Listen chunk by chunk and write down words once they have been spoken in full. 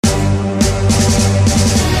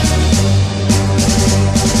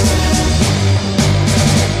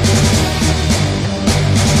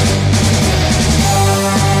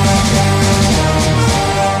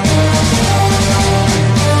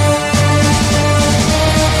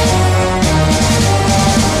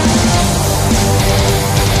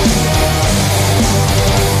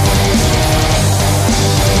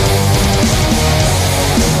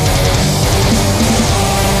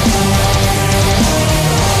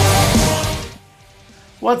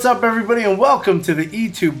What's up, everybody, and welcome to the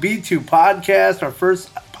E2B2 podcast, our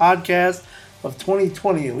first podcast of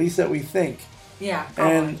 2020, at least that we think. Yeah,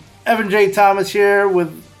 probably. And Evan J. Thomas here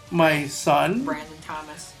with my son,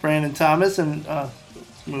 Brandon Thomas, and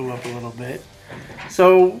let's move up a little bit.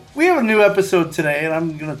 So we have a new episode today, and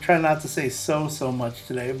I'm going to try not to say so much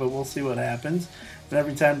today, but we'll see what happens. And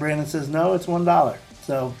every time Brandon says no, it's $1.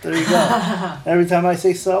 So there you go. Every time I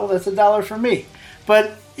say so, that's $1 for me.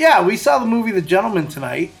 But yeah, we saw the movie The Gentleman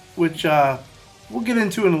tonight, which we'll get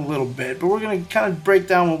into in a little bit, but we're going to kind of break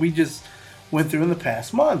down what we just went through in the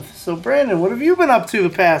past month. So Brandon, what have you been up to the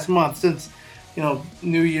past month since,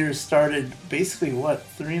 New Year's started basically,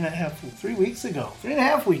 3.5 weeks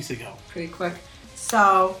ago? Pretty quick.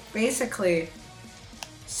 So basically,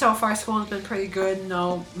 so far school has been pretty good.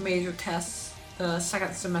 No major tests. The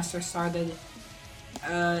second semester started.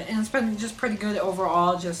 And it's been just pretty good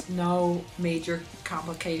overall, just no major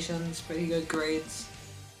complications, pretty good grades.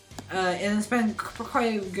 And it's been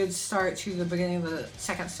quite a good start to the beginning of the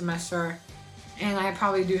second semester. And I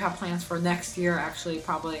probably do have plans for next year, actually,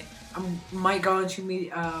 probably. I might go into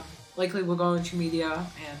media, likely will go into media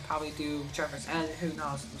and probably do driver's ed, who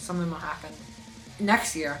knows, something will happen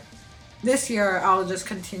next year. This year, I'll just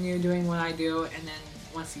continue doing what I do, and then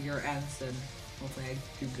once the year ends, then hopefully I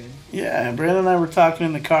do good. Yeah, and Brandon and I were talking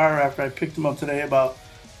in the car after I picked him up today about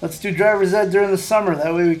let's do driver's ed during the summer.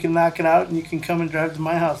 That way we can knock it out and you can come and drive to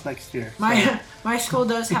my house next year. My school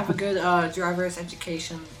does have a good driver's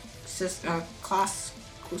education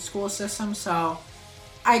school system, so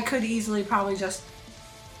I could easily probably just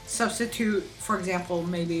substitute, for example,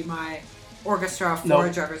 maybe my orchestra for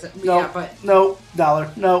driver's ed. No, $1. No,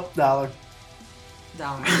 $1.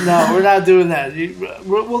 $1. No, we're not doing that.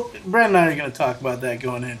 Brandon and I are going to talk about that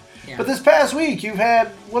going in. Yeah. But this past week,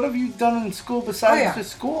 what have you done in school besides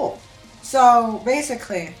just school? So,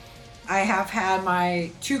 basically, I have had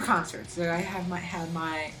my 2 concerts. I have had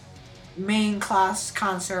my main class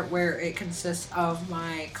concert where it consists of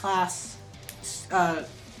my class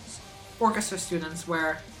orchestra students,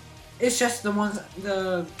 where it's just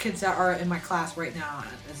the kids that are in my class right now,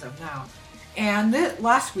 as of now. And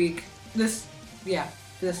this week,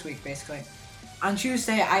 basically. On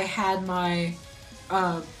Tuesday, I had my,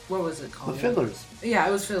 what was it called? The Fiddlers. Yeah,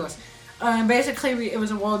 it was Fiddlers. Basically, it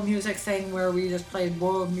was a world music thing where we just played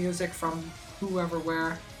world music from whoever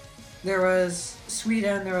where. There was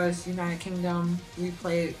Sweden, there was United Kingdom. We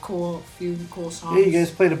played a few cool songs. Yeah, you guys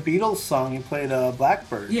played a Beatles song. You played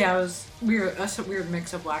Blackbird. Yeah, it was weird. That's a weird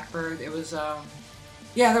mix of Blackbird. It was,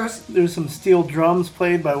 there was some steel drums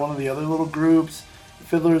played by one of the other little groups.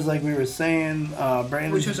 Fiddlers, like we were saying,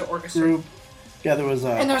 Brandon's which was an orchestra group. Yeah, there was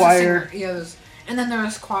and choir. And then there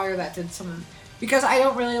was choir that did some, because I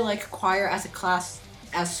don't really like choir as a class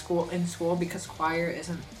in school because choir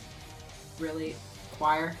isn't really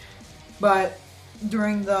choir. But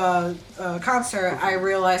during the concert, I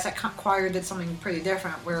realized that choir did something pretty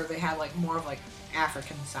different, where they had more of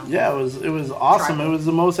African sound. Yeah, it was awesome. Tribal. It was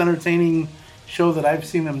the most entertaining show that I've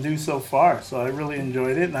seen them do so far. So I really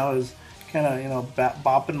enjoyed it, and I was kind of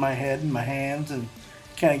bopping my head and my hands and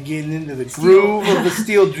kind of getting into the groove of the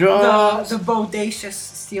steel drums. the bodacious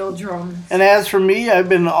steel drums. And as for me, I've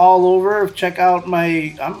been all over. Check out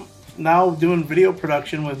I'm now doing video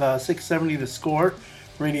production with 670 The Score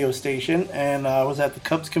radio station, and I was at the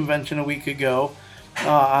Cubs convention a week ago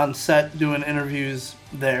on set doing interviews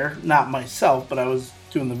there. Not myself, but I was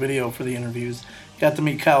doing the video for the interviews. Got to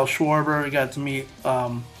meet Kyle Schwarber, got to meet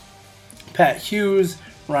Pat Hughes,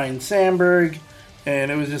 Ryan Sandberg,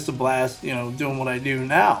 and it was just a blast, doing what I do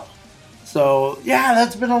now. So yeah,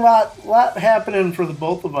 that's been a lot happening for the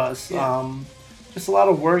both of us. Yeah. Just a lot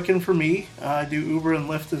of working for me. I do Uber and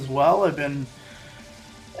Lyft as well. I've been,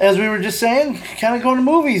 as we were just saying, kind of going to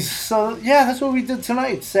movies. So yeah, that's what we did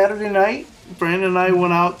tonight. Saturday night, Brandon and I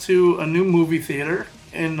went out to a new movie theater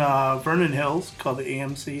in Vernon Hills called the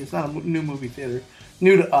AMC. It's not a new movie theater,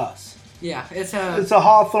 new to us. Yeah, it's a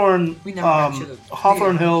Hawthorne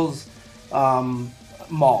Hawthorne Hills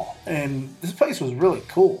mall, and this place was really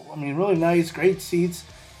cool. I mean, really nice, great seats,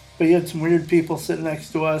 but you had some weird people sitting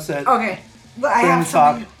next to us at. Okay, but I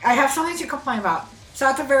have something to complain about. So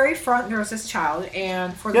at the very front, there was this child,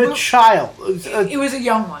 and for the child, it was a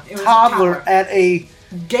young one. It was toddler at a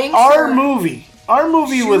gangster our movie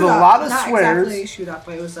with a lot of swears. Not exactly shoot up,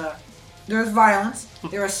 but it was there was violence,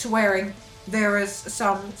 there was swearing, there was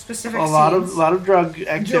some specific a scenes, lot of drug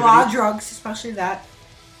activity, a lot of drugs, especially that.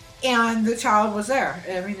 And the child was there.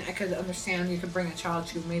 I mean, I could understand you could bring a child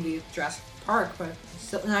to maybe Jurassic Park, but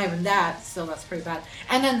still, not even that. Still, that's pretty bad.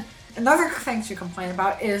 And then another thing to complain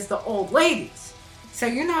about is the old ladies. So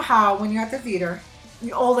you know how when you're at the theater,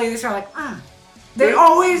 the old ladies are like, They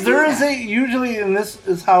always there do is that. usually, and this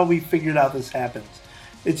is how we figured out this happens.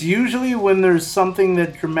 It's usually when there's something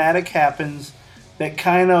that dramatic happens that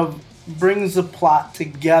kind of brings the plot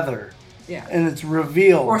together. Yeah. And it's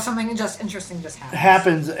revealed. Or something just interesting just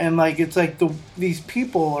happens. And like it's like these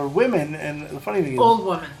people are women, and the funny thing is, old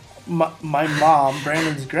women. My mom,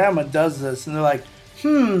 Brandon's grandma, does this, and they're like,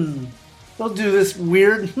 they'll do this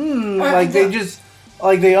weird, like they just,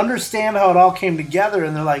 like they understand how it all came together,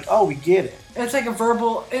 and they're like, oh, we get it. It's like a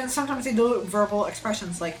verbal, and sometimes they do verbal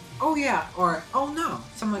expressions like, oh yeah, or oh no,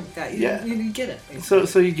 something like that. You get it. Basically.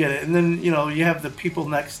 So you get it, and then you have the people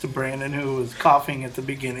next to Brandon who was coughing at the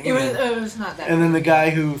beginning. It was not that. And then the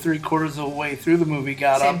guy who 3/4 of the way through the movie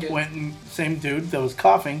got Same up, dude. went and same dude that was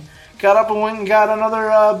coughing, got up and went and got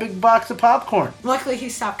another big box of popcorn. Luckily, he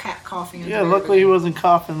stopped coughing. Yeah, luckily he wasn't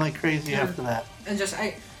coughing like crazy after that. And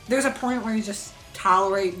there's a point where you just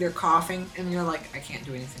tolerate their coughing, and you're like, I can't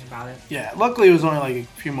do anything about it. Yeah, luckily it was only like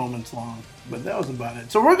a few moments long, but that was about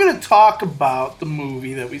it. So we're going to talk about the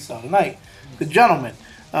movie that we saw tonight, The Gentleman,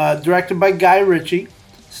 directed by Guy Ritchie,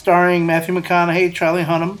 starring Matthew McConaughey, Charlie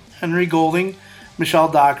Hunnam, Henry Golding, Michelle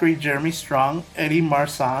Dockery, Jeremy Strong, Eddie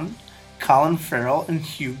Marsan, Colin Farrell, and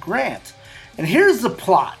Hugh Grant. And here's the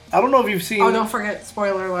plot. I don't know if you've seen... Oh, don't forget,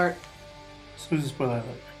 spoiler alert. Who's the spoiler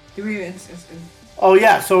alert? Do we... Oh,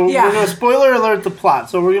 yeah, so Yeah. we're going to spoiler alert the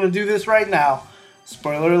plot. So we're going to do this right now.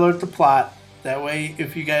 Spoiler alert the plot. That way,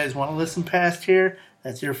 if you guys want to listen past here,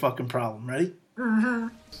 that's your fucking problem. Ready? Mm-hmm.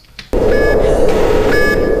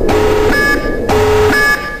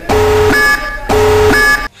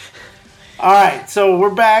 All right, so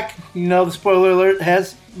we're back. The spoiler alert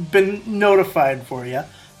has been notified for you.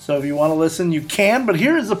 So if you want to listen, you can. But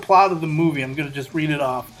here is the plot of the movie. I'm going to just read it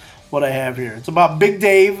off, what I have here. It's about Big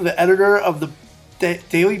Dave, the editor of the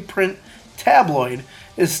Daily Print tabloid,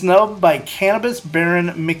 is snubbed by cannabis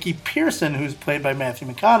baron Mickey Pearson, who's played by Matthew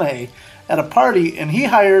McConaughey, at a party, and he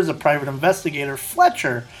hires a private investigator,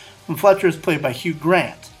 Fletcher, and Fletcher is played by Hugh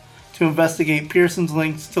Grant, to investigate Pearson's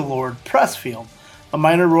links to Lord Pressfield, a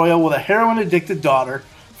minor royal with a heroin-addicted daughter.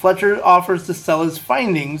 Fletcher offers to sell his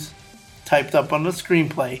findings, typed up on the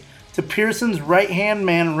screenplay, to Pearson's right-hand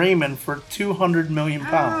man Raymond for £200 million.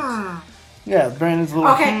 Yeah, Brandon's a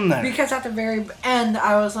little there. Because at the very end,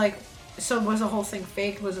 I was like, so was the whole thing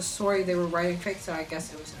fake? Was the story they were writing fake? So I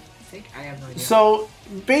guess it was fake? I have no idea. So,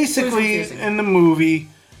 basically, in the movie,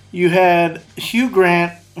 you had Hugh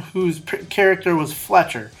Grant, whose character was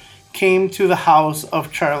Fletcher, came to the house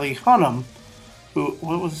of Charlie Hunnam, what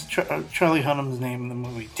was Charlie Hunnam's name in the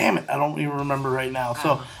movie? Damn it, I don't even remember right now.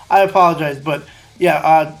 So, I apologize, but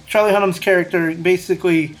yeah, Charlie Hunnam's character,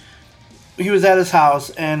 basically, he was at his house,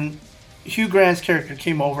 and Hugh Grant's character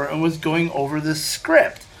came over and was going over the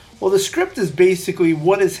script. Well, the script is basically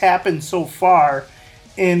what has happened so far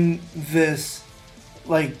in this,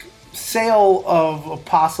 like, sale of a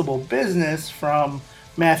possible business from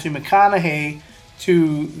Matthew McConaughey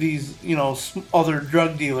to these, other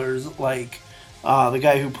drug dealers, like the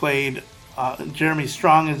guy who played Jeremy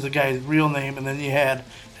Strong is the guy's real name, and then you had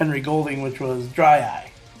Henry Golding, which was Dry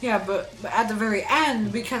Eye. Yeah, but at the very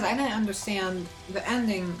end, because I didn't understand the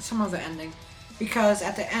ending, some of the ending, because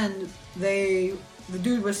at the end, the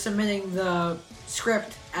dude was submitting the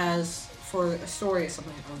script as for a story or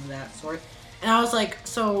something of that sort. And I was like,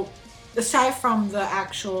 so aside from the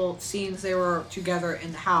actual scenes they were together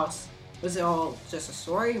in the house, was it all just a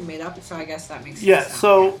story made up? So I guess that makes sense. Yeah,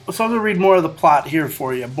 so I'm going to read more of the plot here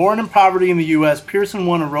for you. Born in poverty in the U.S., Pearson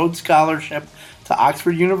won a Rhodes Scholarship to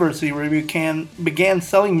Oxford University, where he began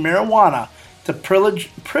selling marijuana to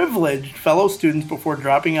privileged fellow students before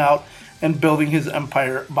dropping out and building his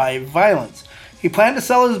empire by violence. He planned to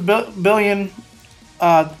sell his billion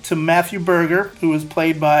to Matthew Berger, who was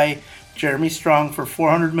played by Jeremy Strong, for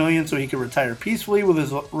 $400 million so he could retire peacefully with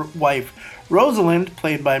his wife Rosalind,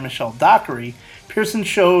 played by Michelle Dockery. Pearson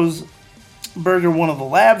shows Berger one of the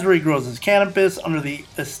labs where he grows his cannabis under the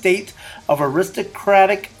estate of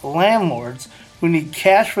aristocratic landlords who need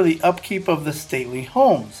cash for the upkeep of the stately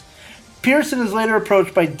homes. Pearson is later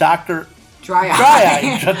approached by Dr. Dry Eye,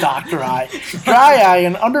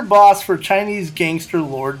 an underboss for Chinese gangster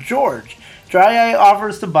Lord George. Dry Eye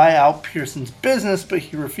offers to buy out Pearson's business, but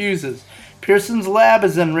he refuses. Pearson's lab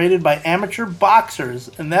is then raided by amateur boxers,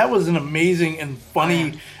 and that was an amazing and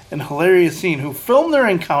funny and hilarious scene, who filmed their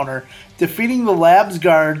encounter, defeating the lab's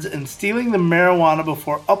guards and stealing the marijuana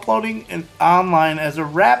before uploading it online as a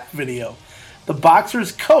rap video. The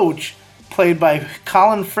boxer's coach, played by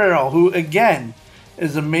Colin Farrell, who, again,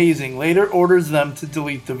 is amazing, later orders them to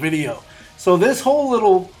delete the video. So this whole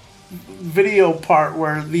little video part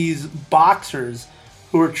where these boxers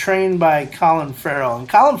who are trained by Colin Farrell, and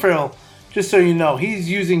Colin Farrell just so you know, he's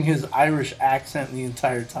using his Irish accent the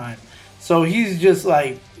entire time. So he's just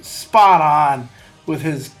like spot on with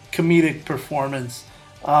his comedic performance.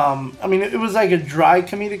 I mean, it was like a dry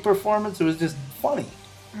comedic performance. It was just funny.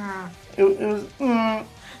 It was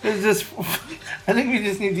just. I think we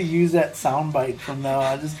just need to use that soundbite from now on.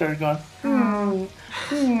 I just started going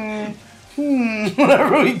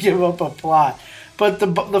whenever we give up a plot. But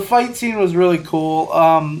the fight scene was really cool.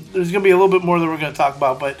 There's gonna be a little bit more that we're gonna talk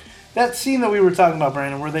about, but that scene that we were talking about,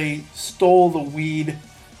 Brandon, where they stole the weed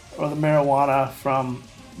or the marijuana from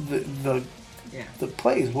the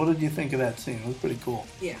plays. What did you think of that scene? It was pretty cool.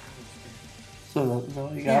 Yeah. So that's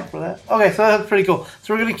what you got for that? Okay, so that's pretty cool.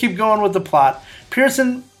 So we're going to keep going with the plot.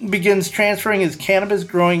 Pearson begins transferring his cannabis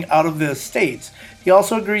growing out of the estates. He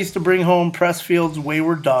also agrees to bring home Pressfield's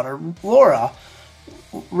wayward daughter, Laura.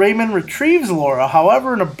 Raymond retrieves Laura.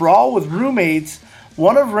 However, in a brawl with roommates,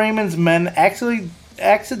 one of Raymond's men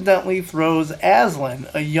accidentally throws Aslan,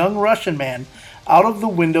 a young Russian man, out of the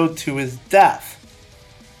window to his death.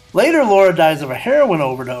 Later, Laura dies of a heroin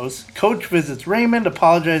overdose. Coach visits Raymond,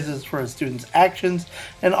 apologizes for his student's actions,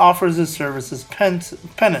 and offers his services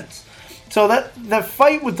penance. So that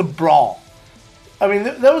fight with the brawl, I mean,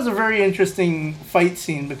 that was a very interesting fight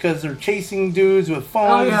scene because they're chasing dudes with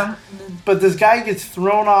phones. Oh, yeah. But this guy gets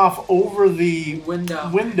thrown off over the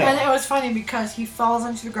window. And it was funny because he falls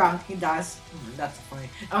into the ground. He dies. That's funny.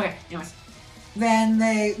 Okay, anyways. Then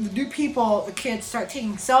the kids start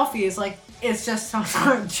taking selfies like it's just some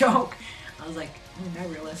sort of joke. I was like, that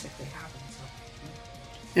realistically happened. So.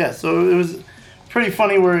 Yeah, so it was pretty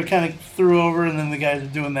funny where it kind of threw over and then the guys were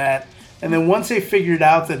doing that. And then once they figured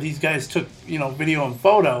out that these guys took, video and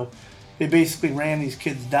photo, they basically ran these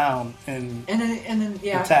kids down and then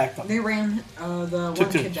attacked them. They ran the took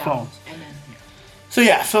one kid down. Phones. And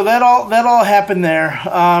then, so that all happened there.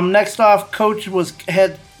 Next off, Coach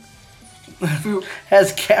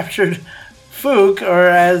has captured Fook, or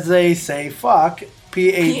as they say, fuck,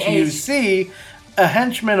 P-H-U-C, a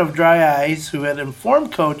henchman of Dry Eyes who had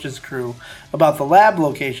informed Coach's crew about the lab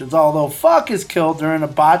locations, although Fuck is killed during a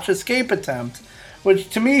botched escape attempt, which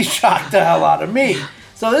to me shocked the hell out of me.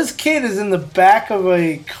 So this kid is in the back of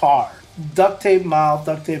a car, duct tape mouth,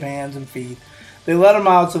 duct tape hands and feet. They let him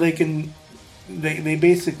out so they can, they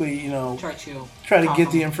basically, try to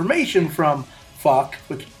get the information from Fuck,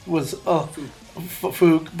 which was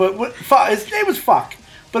Fook, but his name was Fuck.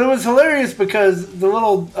 But it was hilarious because the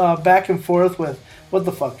little back and forth with what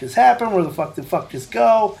the fuck just happened, where the fuck did Fuck just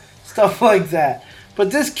go, stuff like that.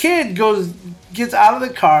 But this kid gets out of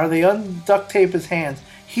the car, they unduct tape his hands,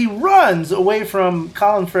 he runs away from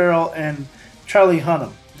Colin Ferrell and Charlie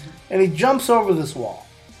Hunnam, and he jumps over this wall,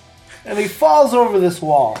 and he falls over this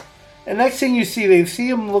wall. And next thing you see, they see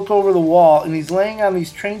him look over the wall, and he's laying on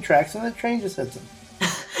these train tracks, and the train just hits him.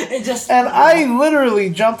 I literally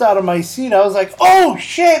jumped out of my seat. I was like, "Oh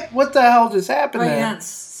shit! What the hell just happened there?" You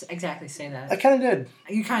didn't exactly say that. I kind of did.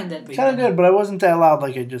 You kind of did. But I wasn't that loud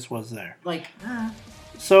like I just was there.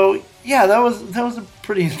 So yeah, that was a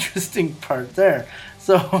pretty interesting part there.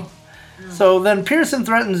 So then Pearson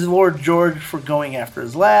threatens Lord George for going after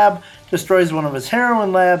his lab, destroys one of his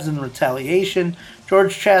heroin labs in retaliation.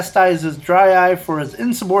 George chastises Dry Eye for his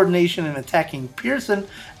insubordination in attacking Pearson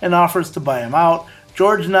and offers to buy him out.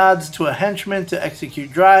 George nods to a henchman to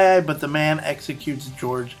execute Dry Eye, but the man executes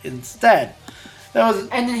George instead. And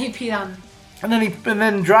then he peed on. And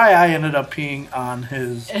then Dry Eye ended up peeing on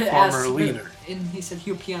his former leader. And he said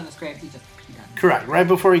he'll pee on his grave. He just peed on him. Correct. Right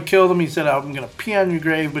before he killed him, he said, "I'm going to pee on your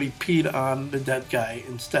grave," but he peed on the dead guy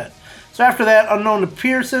instead. So after that, unknown to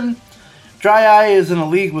Pearson, Dry Eye is in a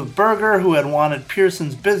league with Berger, who had wanted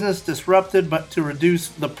Pearson's business disrupted, but to reduce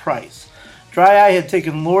the price. Dry Eye had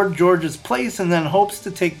taken Lord George's place and then hopes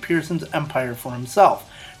to take Pearson's empire for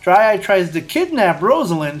himself. Dry Eye tries to kidnap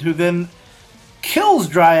Rosalind, who then kills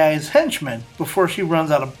Dry Eye's henchman before she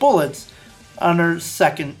runs out of bullets on her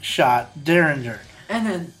second shot, Derringer. And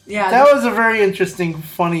then, that was a very interesting,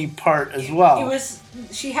 funny part as well.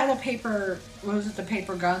 She had a paperweight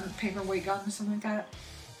gun or something like that?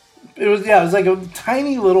 It was like a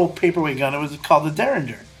tiny little paperweight gun. It was called the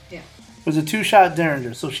Derringer. Yeah. It was a 2-shot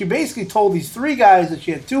Derringer. So she basically told these 3 guys that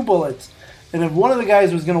she had 2 bullets, and if one of the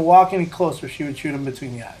guys was going to walk any closer, she would shoot him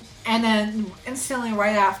between the eyes. And then instantly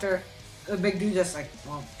right after, the big dude just and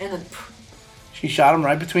then... She shot him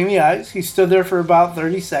right between the eyes. He stood there for about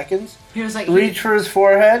 30 seconds. He was like... Reached for his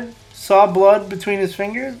forehead, saw blood between his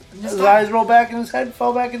fingers, his eyes rolled back in his head,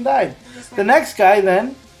 fell back and died. The next guy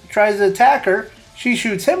then tries to attack her. She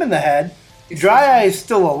shoots him in the head. Dry Eye is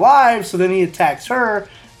still alive, so then he attacks her.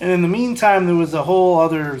 And in the meantime, there was a whole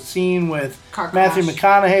other scene with Matthew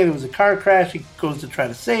McConaughey. There was a car crash. He goes to try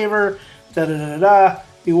to save her. Da-da-da-da-da.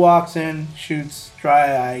 He walks in, shoots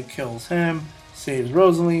Dry Eye, kills him, saves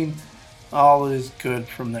Rosaline. All is good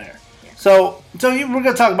from there. Yeah. So we're going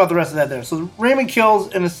to talk about the rest of that there. So Raymond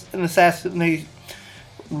kills an assassin.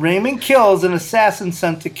 Raymond kills an assassin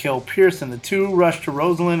sent to kill Pearson. The two rush to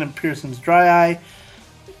Rosalind and Pearson's Dry Eye.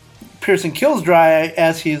 Pearson kills Dry Eye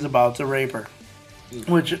as he is about to rape her,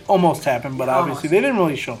 which almost happened, but obviously they didn't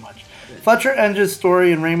really show much. Fletcher ends his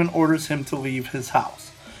story and Raymond orders him to leave his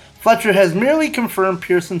house. Fletcher has merely confirmed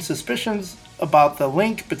Pearson's suspicions about the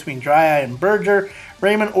link between Dry Eye and Berger.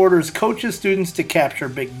 Raymond orders coaches students to capture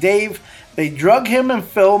Big Dave. They drug him and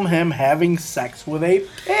film him having sex with a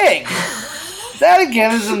pig. That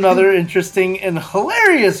again is another interesting and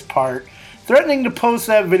hilarious part, threatening to post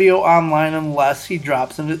that video online unless he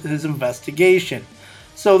drops into his investigation.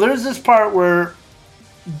 So there's this part where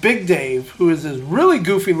Big Dave, who is this really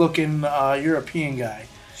goofy looking European guy,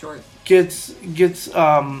 short, gets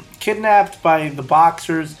kidnapped by the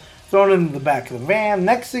boxers, thrown into the back of the van.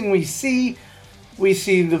 Next thing we see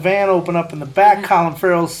the van open up in the back. Colin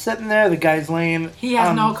Farrell's sitting there. The guy's laying. He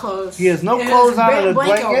has no clothes. He has no clothes on and a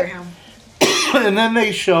blanket. Over him. And then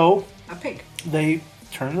they show a pig. They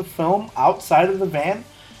turn the film outside of the van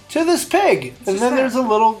to this pig. And then there's a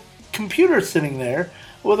little computer sitting there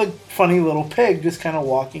with a funny little pig just kind of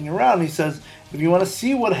walking around. He says, if you want to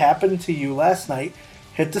see what happened to you last night,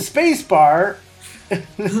 hit the space bar.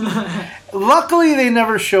 Luckily, they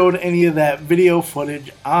never showed any of that video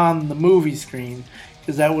footage on the movie screen,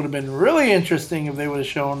 because that would have been really interesting if they would have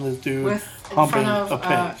shown this dude humping a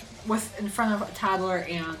pig. In front of a toddler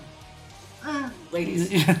and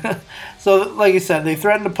ladies. So, like I said, they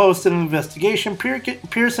threatened to post an investigation.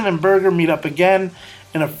 Pearson and Berger meet up again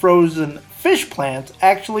in a frozen fish plant,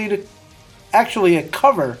 actually a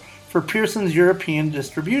cover for Pearson's European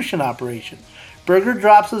distribution operation. Berger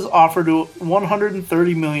drops his offer to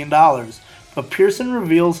 $130 million, but Pearson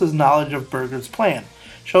reveals his knowledge of Berger's plan,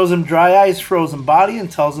 shows him Dry Eye's frozen body,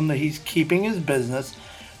 and tells him that he's keeping his business.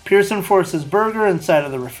 Pearson forces Berger inside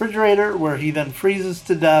of the refrigerator, where he then freezes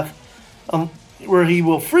to death. Where he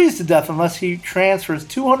will freeze to death unless he transfers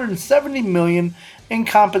 $270 million in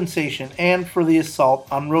compensation, and for the assault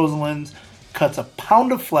on Rosalind, cuts a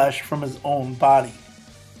pound of flesh from his own body.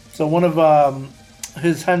 So one of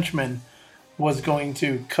his henchmen was going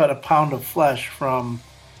to cut a pound of flesh from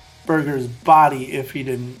Berger's body if he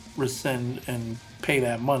didn't rescind and pay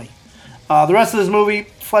that money. The rest of this movie,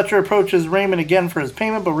 Fletcher approaches Raymond again for his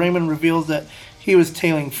payment, but Raymond reveals that he was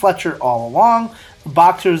tailing Fletcher all along. The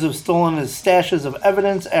boxers have stolen his stashes of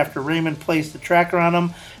evidence after Raymond placed a tracker on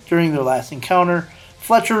him during their last encounter.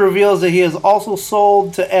 Fletcher reveals that he has also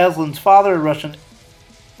sold to Aslan's father, a Russian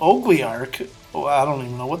oligarch, I don't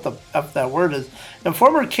even know what the F that word is, and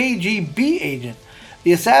former KGB agent.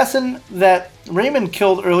 The assassin that Raymond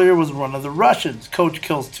killed earlier was one of the Russians. Coach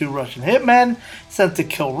kills 2 Russian hitmen sent to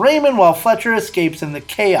kill Raymond, while Fletcher escapes in the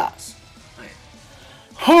chaos.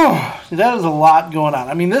 That is a lot going on.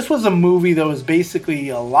 I mean, this was a movie that was basically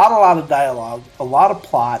a lot of dialogue, a lot of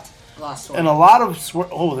plot, and a lot of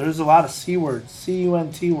there's a lot of C words,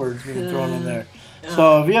 C-U-N-T words being thrown in there.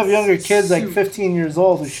 So if you have younger kids like 15 years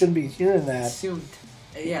old who shouldn't be hearing that. Sunt.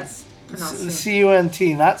 Yes.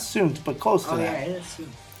 C-U-N-T, not sunt, but close to that. Yeah, it is sunt.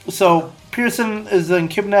 So Pearson is then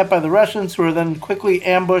kidnapped by the Russians, who are then quickly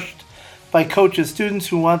ambushed by Coach's students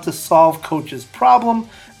who want to solve Coach's problem.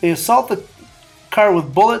 They assault the car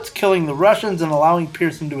with bullets, killing the Russians and allowing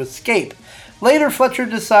Pearson to escape. Later, Fletcher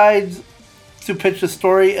decides to pitch the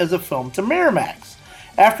story as a film to Miramax.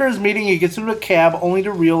 After his meeting, he gets into a cab only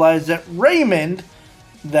to realize that Raymond,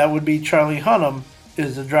 that would be Charlie Hunnam,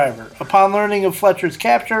 is the driver. Upon learning of Fletcher's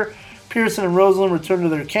capture, Pearson and Rosalind return to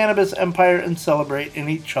their cannabis empire and celebrate in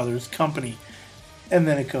each other's company. And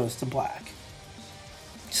then it goes to black.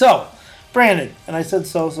 So, Brandon, and I said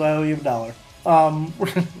so I owe you $1. I'm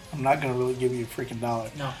not going to really give you a freaking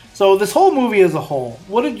 $1. No. So this whole movie as a whole,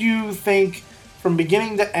 what did you think from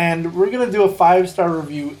beginning to end? We're going to do a 5-star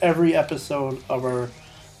review every episode of our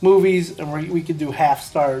movies, and we could do half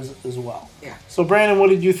stars as well. Yeah. So Brandon, what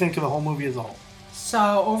did you think of the whole movie as a whole?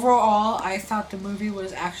 So overall, I thought the movie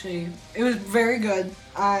was it was very good.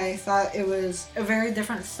 I thought it was a very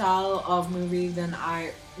different style of movie than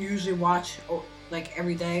I usually watch like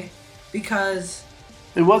every day, because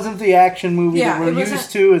it wasn't the action movie that we're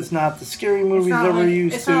used to. It's not the scary movies that we're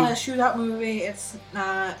used to. It's not a shootout movie. It's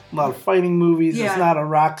not a lot of fighting movies. Yeah. It's not a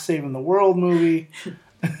rock saving the world movie.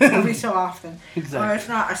 Every so often. Exactly. Or it's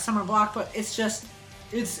not a summer block, but it's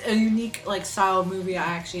a unique style of movie I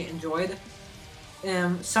actually enjoyed.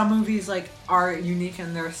 Some movies are unique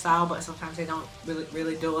in their style, but sometimes they don't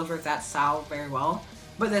really deliver that style very well.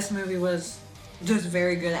 But this movie was just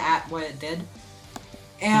very good at what it did.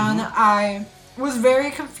 And I was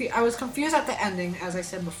very confused. I was confused at the ending, as I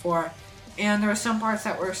said before. And there were some parts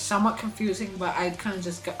that were somewhat confusing, but I kind of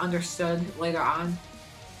just understood later on.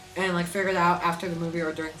 And, like, figured out after the movie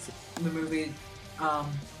or during the movie.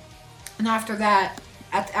 And after that,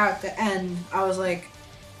 at the end, I was, like,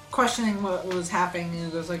 questioning what was happening.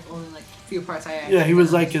 And there was, like, only, like, a few parts I had. Yeah, he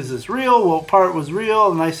was like, is this real? What part was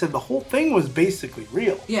real? And I said the whole thing was basically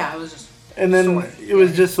real. Yeah, it was just... And then it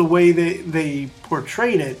was just the way they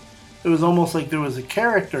portrayed it. It was almost like there was a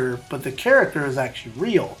character, but the character is actually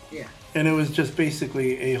real. Yeah. And it was just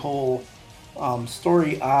basically a whole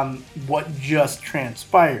story on what just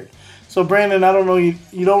transpired. So, Brandon, I don't know,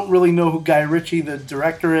 you don't really know who Guy Ritchie, the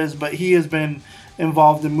director, is, but he has been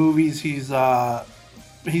involved in movies. He's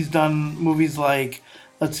done movies like,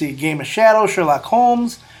 let's see, Game of Shadows, Sherlock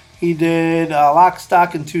Holmes. He did Lock,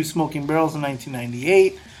 Stock, and Two Smoking Barrels in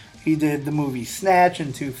 1998. He did the movie Snatch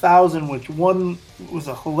in 2000, which was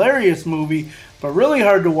a hilarious movie, but really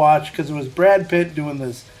hard to watch because it was Brad Pitt doing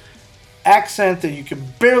this accent that you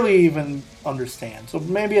could barely even understand. So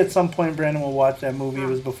maybe at some point Brandon will watch that movie. It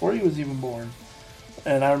was before he was even born.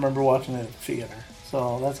 And I remember watching it at the theater.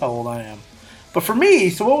 So that's how old I am. But for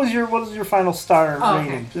me, so what was your final star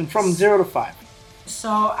rating? And from 0 to 5. So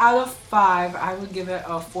out of 5, I would give it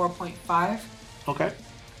a 4.5. Okay.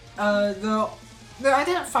 I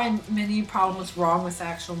didn't find many problems wrong with the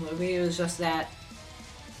actual movie. It was just that,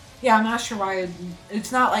 yeah, I'm not sure why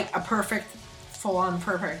it's not like a perfect, full-on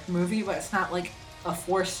perfect movie, but it's not like a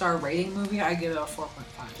 4-star rating movie. I give it a 4.5.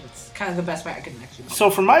 It's kind of the best way I can actually.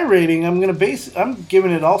 So for my rating, I'm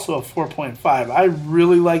giving it also a 4.5. I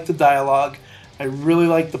really like the dialogue. I really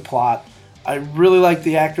like the plot. I really like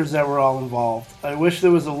the actors that were all involved. I wish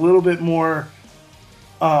there was a little bit more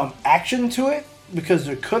action to it because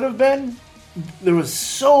there could have been. There was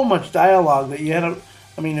so much dialogue that you had to.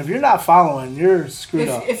 I mean, if you're not following, you're screwed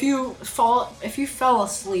up. If you fell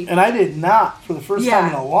asleep, and I did not for the first time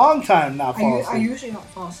in a long time not fall asleep. I usually don't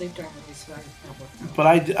fall asleep during movies, so but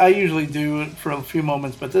I usually do it for a few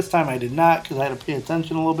moments. But this time I did not because I had to pay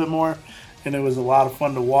attention a little bit more, and it was a lot of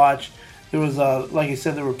fun to watch. There was like you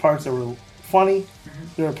said, there were parts that were funny. Mm-hmm.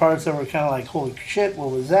 There were parts that were kind of like, holy shit,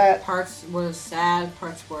 what was that? Parts were sad.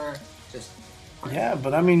 Parts were just. Yeah,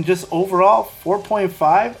 but I mean, just overall,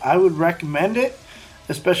 4.5. I would recommend it,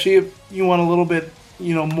 especially if you want a little bit,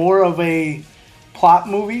 more of a plot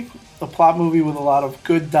movie with a lot of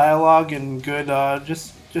good dialogue and good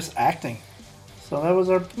just acting. So that was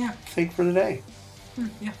our take for today.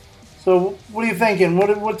 Yeah. So what are you thinking?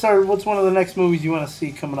 What's one of the next movies you want to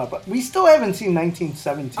see coming up? We still haven't seen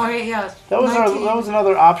 1917. Okay, yeah. That was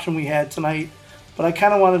another option we had tonight. But I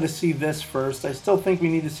kind of wanted to see this first. I still think we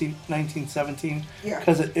need to see 1917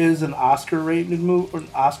 because it is an Oscar-rated movie or an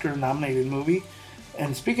Oscar-nominated movie.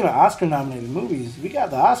 And speaking of Oscar-nominated movies, we got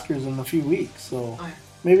the Oscars in a few weeks, so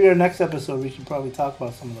maybe our next episode we should probably talk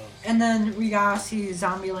about some of those. And then we gotta see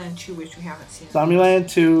Zombieland 2, which we haven't seen.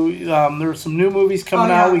 Zombieland 2. There are some new movies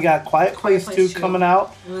coming out. We got Quiet Place 2 coming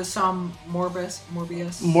out. There's some Morbius.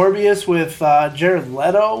 Morbius with Jared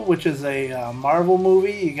Leto, which is a Marvel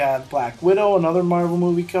movie. You got Black Widow, another Marvel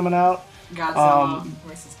movie coming out. Godzilla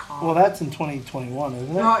versus Kong. Well, that's in 2021, isn't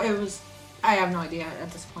it? No, it was. I have no idea. At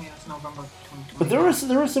this point, it's November 2020. But there were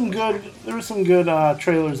some good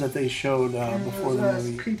trailers that they showed before the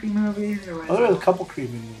movie. Creepy movies. There was a couple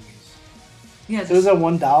creepy movies. Yeah, there was that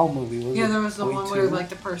one doll movie. There was the one where like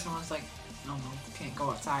the person was like, no, can't go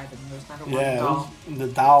outside, and there's another one doll. The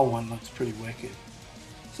doll one looks pretty wicked.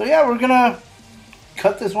 So yeah, we're gonna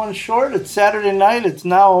cut this one short. It's Saturday night. It's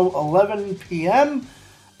now 11 p.m.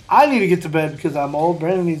 I need to get to bed because I'm old.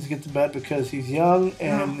 Brandon needs to get to bed because he's young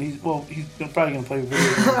and he's probably going to play video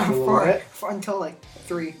games for a little bit. Until like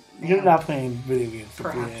 3 a.m. You're not playing video games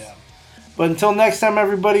for 3 a.m. But until next time,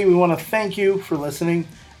 everybody, we want to thank you for listening.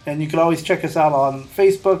 And you can always check us out on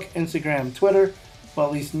Facebook, Instagram, Twitter. Well,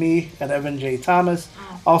 at least me at Evan J. Thomas.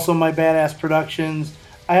 Also, my Badass Productions.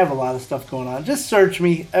 I have a lot of stuff going on. Just search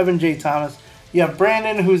me, Evan J. Thomas. You have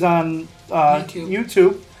Brandon, who's on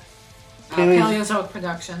YouTube. Paleozoic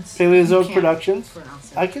Productions. Paleozoic Productions.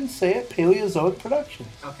 I can say it. Paleozoic Productions.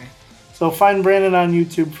 Okay. So find Brandon on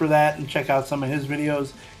YouTube for that and check out some of his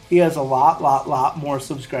videos. He has a lot more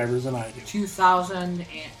subscribers than I do.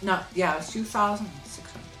 2,600.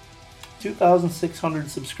 2,600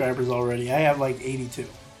 subscribers already. I have like 82.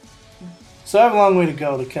 So I have a long way to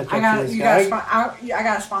go to catch up to this guy. I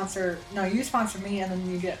got a sponsor. No, you sponsor me and then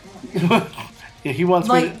you get... Yeah, he wants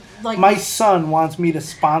me to, my son wants me to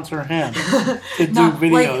sponsor him to do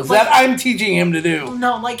videos that I'm teaching him to do.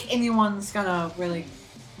 No, like anyone's gonna really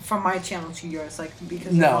from my channel to yours, like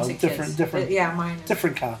because No, they're mostly kids. different. Yeah, mine.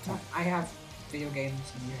 Different content. I have video games,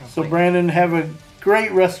 and you have. So Brandon, have a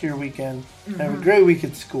great rest of your weekend. Have a great week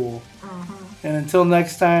at school. And until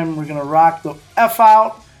next time, we're gonna rock the F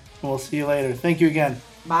out. And we'll see you later. Thank you again.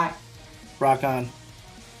 Bye. Rock on.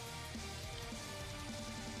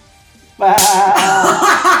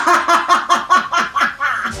 Bye.